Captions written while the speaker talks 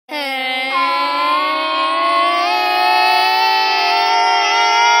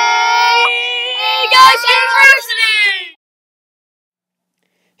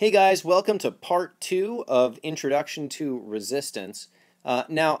Hey guys, welcome to part 2 of Introduction to Resistance.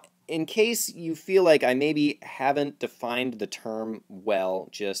 Now, in case you feel like I maybe haven't defined the term well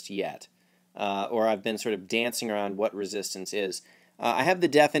just yet, or I've been sort of dancing around what resistance is, I have the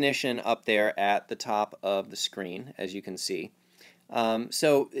definition up there at the top of the screen, as you can see. What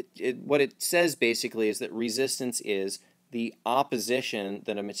it says basically is that resistance is the opposition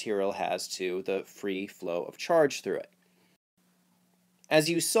that a material has to the free flow of charge through it. As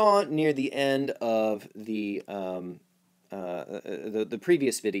you saw near the end of the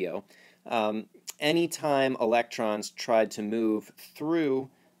previous video, anytime electrons tried to move through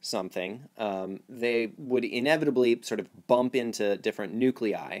something, they would inevitably sort of bump into different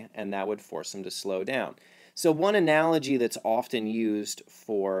nuclei, and that would force them to slow down. So one analogy that's often used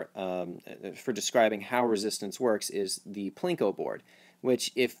for describing how resistance works is the Plinko board,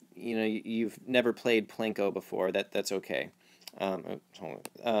 which if you've never played Plinko before, that's okay. The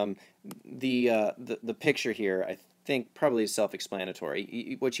picture here, I think, probably is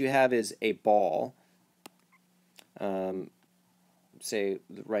self-explanatory. What you have is a ball, say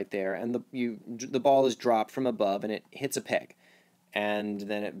right there, and the ball is dropped from above, and it hits a peg, and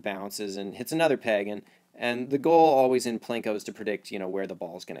then it bounces and hits another peg, and the goal always in Plinko is to predict, where the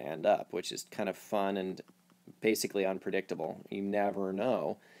ball is going to end up, which is kind of fun and basically unpredictable. You never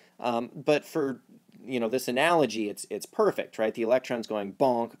know. But for this analogy, it's perfect, right? The electron's going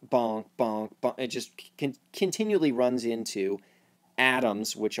bonk, bonk, bonk, bonk. It just continually runs into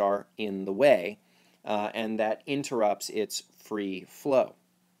atoms which are in the way, and that interrupts its free flow.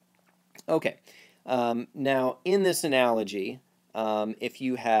 Okay, now in this analogy, if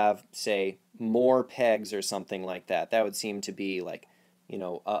you have, say, more pegs or something like that, that would seem to be like,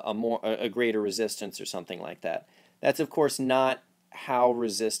 a greater resistance or something like that. That's of course not how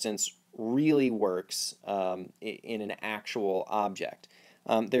resistance really works in an actual object.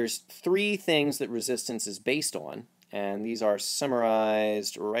 There's three things that resistance is based on, and these are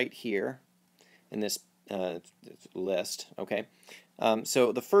summarized right here in this list. Okay,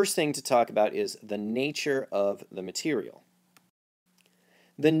 so the first thing to talk about is the nature of the material.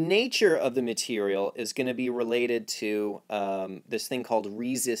 The nature of the material is going to be related to this thing called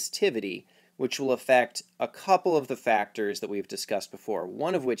resistivity, which will affect a couple of the factors that we've discussed before,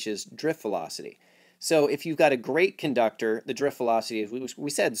 one of which is drift velocity. So if you've got a great conductor, the drift velocity is,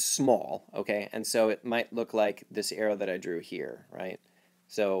 we said small, okay? And so it might look like this arrow that I drew here, right?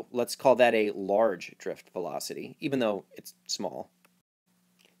 So let's call that a large drift velocity, even though it's small.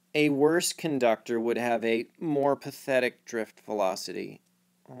 A worse conductor would have a more pathetic drift velocity.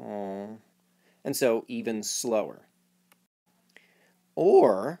 Oh. And so even slower.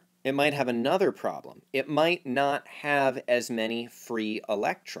 Or it might have another problem. It might not have as many free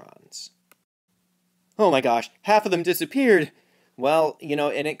electrons. Oh my gosh, half of them disappeared! Well,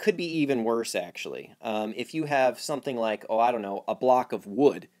 and it could be even worse, actually. If you have something like, oh, I don't know, a block of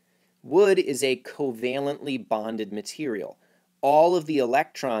wood. Wood is a covalently bonded material. All of the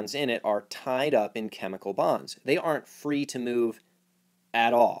electrons in it are tied up in chemical bonds. They aren't free to move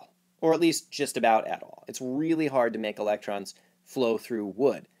at all, or at least just about at all. It's really hard to make electrons flow through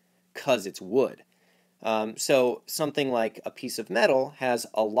wood, because it's wood. So something like a piece of metal has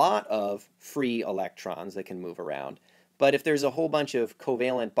a lot of free electrons that can move around, but if there's a whole bunch of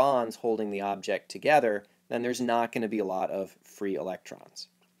covalent bonds holding the object together, then there's not going to be a lot of free electrons.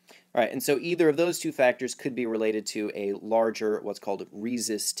 All right, and so either of those two factors could be related to a larger, what's called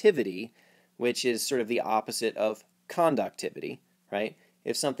resistivity, which is sort of the opposite of conductivity, right?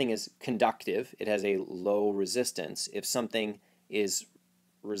 If something is conductive, it has a low resistance. If something is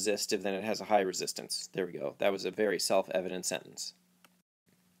resistive, then it has a high resistance. There we go. That was a very self-evident sentence.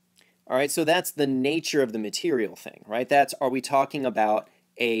 All right, so that's the nature of the material thing, right? Are we talking about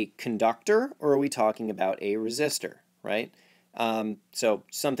a conductor or are we talking about a resistor, right? So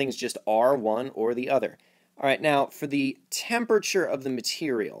some things just are one or the other. All right, now for the temperature of the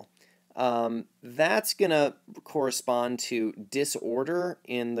material, that's going to correspond to disorder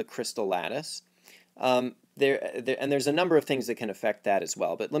in the crystal lattice. And there's a number of things that can affect that as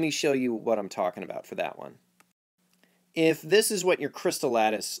well, but let me show you what I'm talking about for that one. If this is what your crystal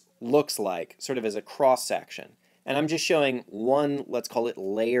lattice looks like, sort of as a cross-section, and I'm just showing one, let's call it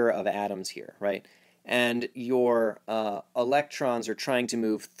layer of atoms here, right? And your electrons are trying to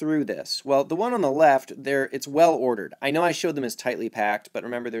move through this. Well, the one on the left, it's well ordered. I know I showed them as tightly packed, but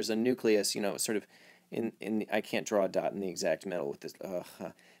remember there's a nucleus, sort of I can't draw a dot in the exact middle with this,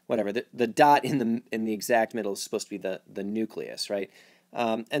 whatever. The dot in the exact middle is supposed to be the nucleus, right?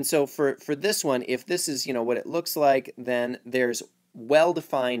 And so for this one, if this is, what it looks like, then there's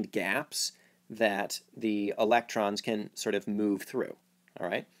well-defined gaps that the electrons can sort of move through. all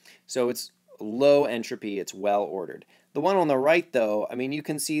right? So it's low entropy, it's well ordered. The one on the right, though, I mean, you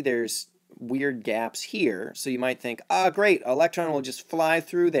can see there's weird gaps here, so you might think, ah, great, electron will just fly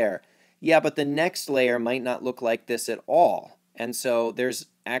through there. Yeah, but the next layer might not look like this at all. And so there's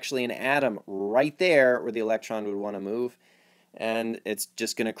actually an atom right there where the electron would want to move, and it's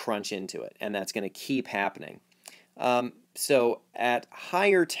just going to crunch into it, and that's going to keep happening. So at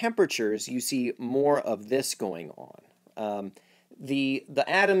higher temperatures, you see more of this going on. The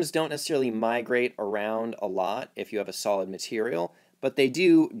atoms don't necessarily migrate around a lot if you have a solid material, but they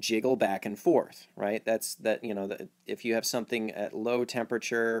do jiggle back and forth, right? If you have something at low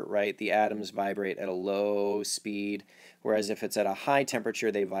temperature, right, the atoms vibrate at a low speed, whereas if it's at a high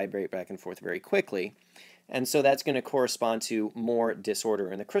temperature, they vibrate back and forth very quickly. And so that's going to correspond to more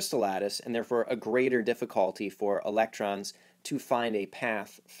disorder in the crystal lattice, and therefore a greater difficulty for electrons to find a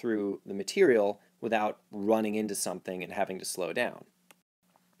path through the material without running into something and having to slow down.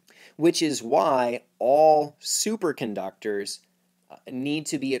 Which is why all superconductors need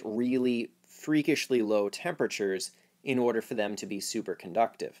to be at really freakishly low temperatures in order for them to be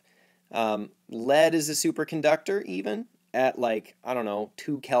superconductive. Lead is a superconductor even at like, I don't know,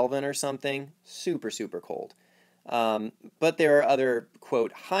 2 Kelvin or something, super, super cold. But there are other,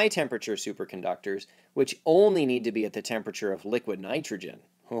 quote, high temperature superconductors which only need to be at the temperature of liquid nitrogen.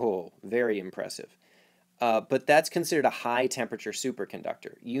 Oh, very impressive. But that's considered a high temperature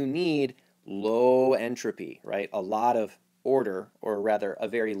superconductor. You need low entropy, right? A lot of order, or rather a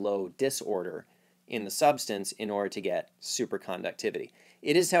very low disorder in the substance in order to get superconductivity.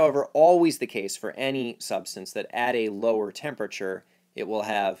 It is, however, always the case for any substance that at a lower temperature it will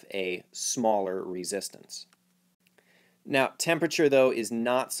have a smaller resistance. Now, temperature, though, is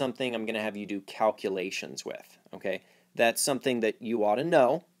not something I'm going to have you do calculations with, okay? That's something that you ought to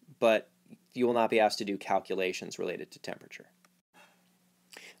know, but you will not be asked to do calculations related to temperature.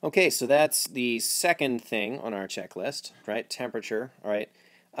 Okay, so that's the second thing on our checklist, right? Temperature, all right?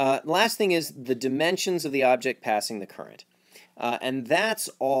 Last thing is the dimensions of the object passing the current. And that's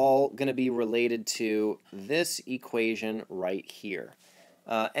all going to be related to this equation right here.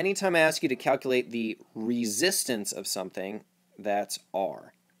 Anytime I ask you to calculate the resistance of something, that's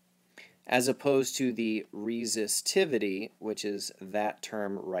R, as opposed to the resistivity, which is that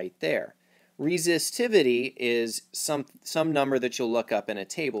term right there. Resistivity is some number that you'll look up in a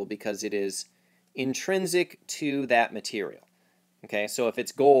table because it is intrinsic to that material. Okay, so if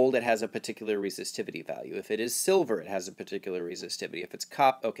it's gold, it has a particular resistivity value. If it is silver, it has a particular resistivity. If it's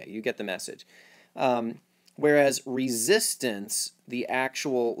copper, okay, you get the message. Whereas resistance, the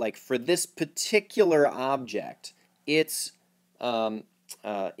actual, like for this particular object, its opposition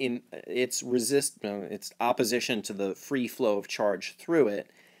to the free flow of charge through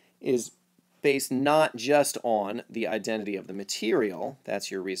it is based not just on the identity of the material, that's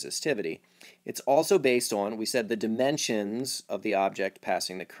your resistivity, it's also based on, we said, the dimensions of the object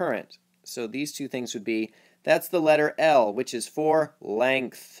passing the current. So these two things would be, that's the letter L, which is for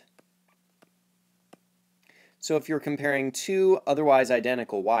length. So if you're comparing two otherwise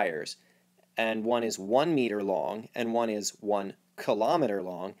identical wires, and one is 1 meter long and one is 1 kilometer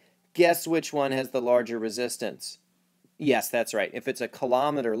long, guess which one has the larger resistance? Yes, that's right. If it's a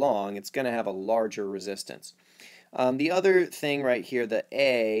kilometer long, it's going to have a larger resistance. The other thing right here, the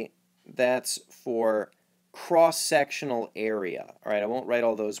A, that's for cross-sectional area. All right, I won't write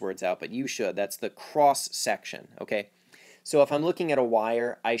all those words out, but you should. That's the cross-section, okay? So if I'm looking at a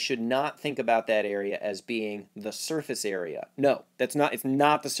wire, I should not think about that area as being the surface area. No, it's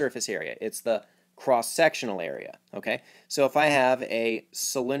not the surface area. It's the cross-sectional area, okay? So if I have a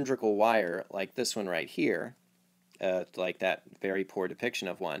cylindrical wire like this one right here, like that very poor depiction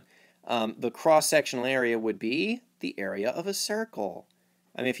of one, the cross-sectional area would be the area of a circle.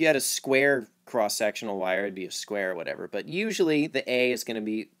 I mean, if you had a square cross-sectional wire, it'd be a square or whatever, but usually the A is going to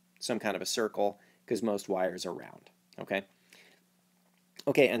be some kind of a circle because most wires are round, okay?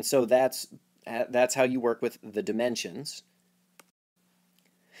 Okay, and so that's how you work with the dimensions.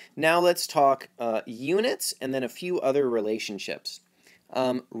 Now let's talk units and then a few other relationships.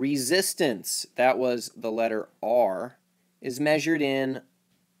 Resistance, that was the letter R, is measured in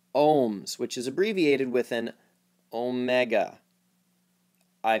ohms, which is abbreviated with an omega.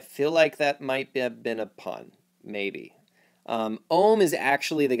 I feel like that might have been a pun, maybe. Ohm is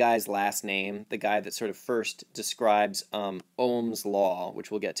actually the guy's last name, the guy that sort of first describes Ohm's law,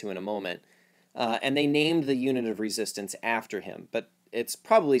 which we'll get to in a moment. And they named the unit of resistance after him, but it's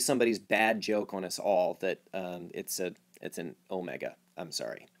probably somebody's bad joke on us all that it's an omega. I'm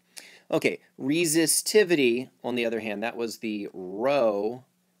sorry. Okay, resistivity, on the other hand, that was the rho.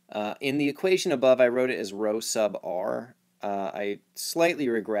 In the equation above, I wrote it as rho sub r. I slightly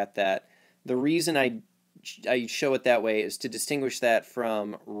regret that. The reason I show it that way is to distinguish that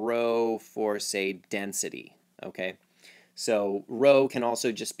from rho for, say, density, okay? So rho can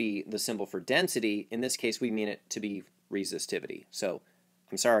also just be the symbol for density. In this case, we mean it to be resistivity. So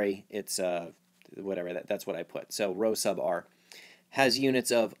I'm sorry, it's whatever, that's what I put. So rho sub r has units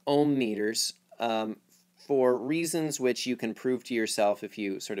of ohm meters for reasons which you can prove to yourself if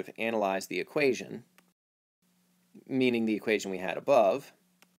you sort of analyze the equation, meaning the equation we had above.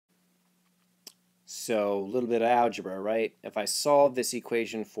 So a little bit of algebra, right? If I solve this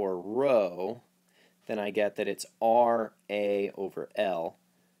equation for rho, then I get that it's RA over L.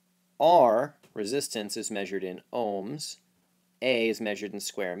 R, resistance, is measured in ohms, A is measured in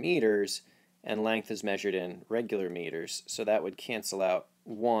square meters, and length is measured in regular meters. So that would cancel out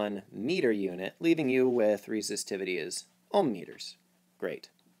 1 meter unit, leaving you with resistivity as ohm meters. Great.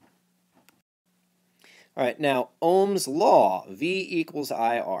 All right, now Ohm's law, V equals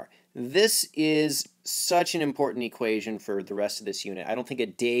IR. This is such an important equation for the rest of this unit. I don't think a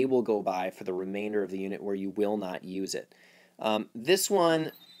day will go by for the remainder of the unit where you will not use it. This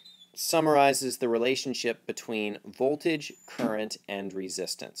one summarizes the relationship between voltage, current, and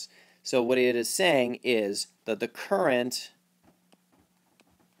resistance. So what it is saying is that the current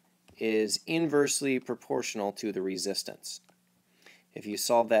is inversely proportional to the resistance. If you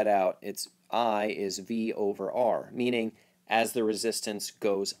solve that out, it's I is V over R, meaning as the resistance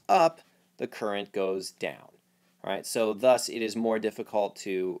goes up, the current goes down. All right, so thus it is more difficult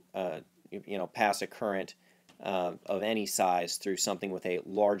to pass a current of any size through something with a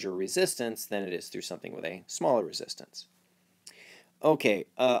larger resistance than it is through something with a smaller resistance. Okay,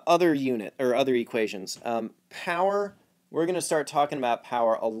 other equations. Power, we're going to start talking about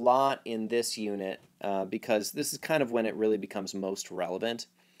power a lot in this unit because this is kind of when it really becomes most relevant.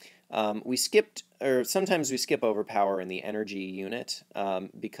 Sometimes we skip over power in the energy unit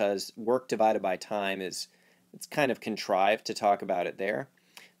because work divided by time it's kind of contrived to talk about it there.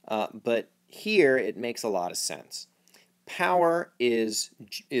 But here it makes a lot of sense. Power is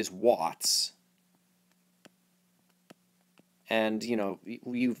watts. And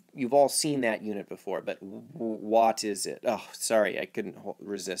you've all seen that unit before, but what is it? Oh, sorry, I couldn't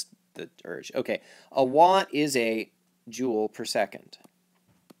resist the urge. Okay, a watt is a joule per second.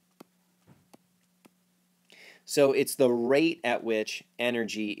 So it's the rate at which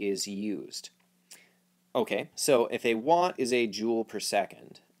energy is used. Okay, so if a watt is a joule per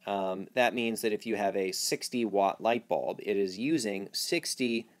second, that means that if you have a 60-watt light bulb, it is using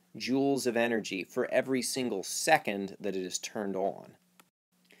 60 joules of energy for every single second that it is turned on.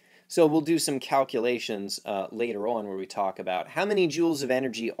 So we'll do some calculations later on where we talk about how many joules of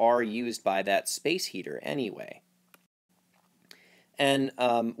energy are used by that space heater anyway. And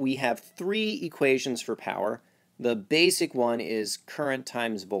we have 3 equations for power. The basic one is current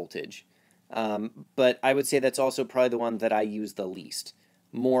times voltage, but I would say that's also probably the one that I use the least.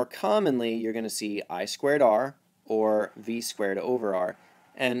 More commonly, you're going to see I squared R or V squared over R.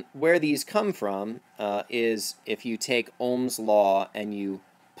 And where these come from is if you take Ohm's law and you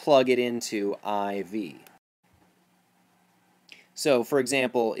plug it into IV. So, for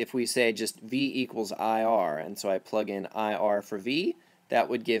example, if we say just V equals IR, and so I plug in IR for V, that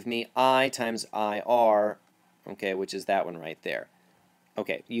would give me I times IR, okay, which is that one right there.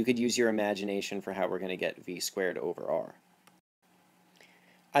 Okay, you could use your imagination for how we're going to get V squared over R.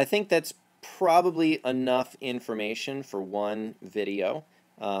 I think that's probably enough information for one video.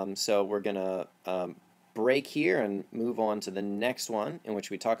 So we're going to break here and move on to the next one in which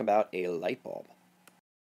we talk about a light bulb.